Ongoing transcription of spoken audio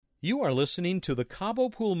You are listening to the Cabo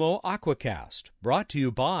Pulmo Aquacast, brought to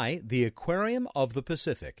you by the Aquarium of the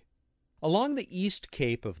Pacific. Along the east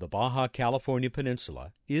cape of the Baja California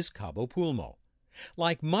Peninsula is Cabo Pulmo.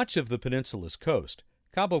 Like much of the peninsula's coast,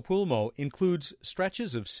 Cabo Pulmo includes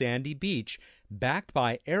stretches of sandy beach backed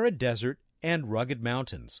by arid desert and rugged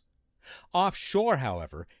mountains. Offshore,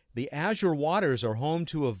 however, the azure waters are home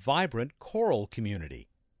to a vibrant coral community.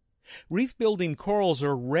 Reef-building corals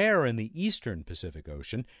are rare in the eastern Pacific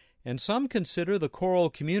Ocean, and some consider the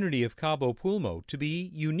coral community of Cabo Pulmo to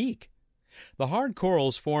be unique. The hard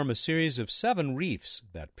corals form a series of 7 reefs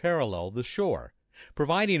that parallel the shore,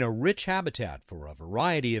 providing a rich habitat for a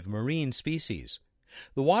variety of marine species.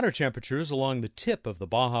 The water temperatures along the tip of the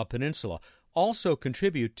Baja Peninsula also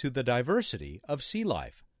contribute to the diversity of sea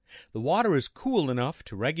life. The water is cool enough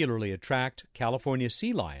to regularly attract California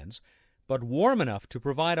sea lions, but warm enough to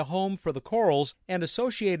provide a home for the corals and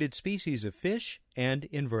associated species of fish and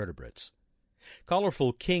invertebrates.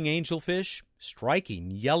 Colorful king angelfish, striking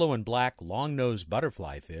yellow and black long-nosed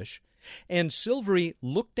butterfly fish, and silvery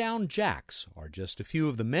look-down jacks are just a few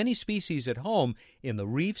of the many species at home in the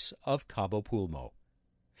reefs of Cabo Pulmo.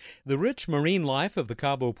 The rich marine life of the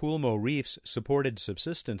Cabo Pulmo reefs supported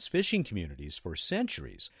subsistence fishing communities for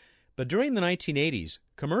centuries, but during the 1980s,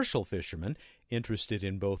 commercial fishermen, interested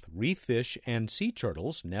in both reef fish and sea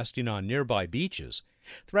turtles nesting on nearby beaches,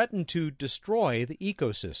 threatened to destroy the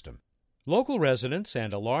ecosystem. Local residents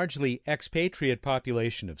and a largely expatriate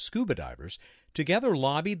population of scuba divers together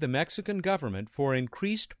lobbied the Mexican government for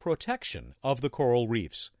increased protection of the coral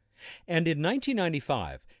reefs. And in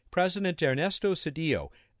 1995, President Ernesto Zedillo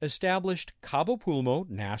established Cabo Pulmo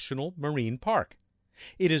National Marine Park.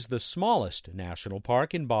 It is the smallest national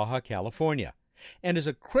park in Baja California and is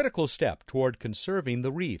a critical step toward conserving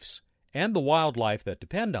the reefs and the wildlife that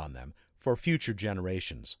depend on them for future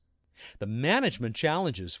generations. The management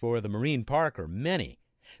challenges for the marine park are many: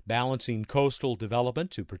 balancing coastal development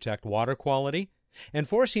to protect water quality,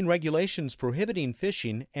 enforcing regulations prohibiting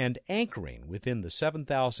fishing and anchoring within the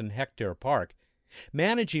 7,000-hectare park,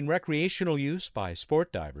 managing recreational use by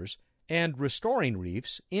sport divers, and restoring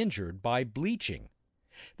reefs injured by bleaching.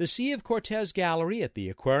 The Sea of Cortez Gallery at the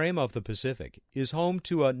Aquarium of the Pacific is home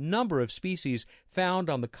to a number of species found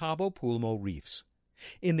on the Cabo Pulmo reefs.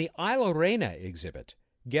 In the Isla Reina exhibit,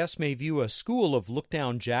 guests may view a school of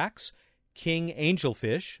look-down jacks, king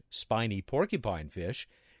angelfish, spiny porcupine fish,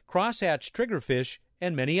 crosshatch triggerfish,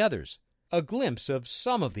 and many others. A glimpse of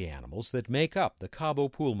some of the animals that make up the Cabo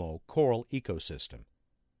Pulmo coral ecosystem.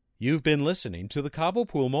 You've been listening to the Cabo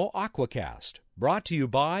Pulmo Aquacast, brought to you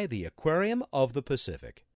by the Aquarium of the Pacific.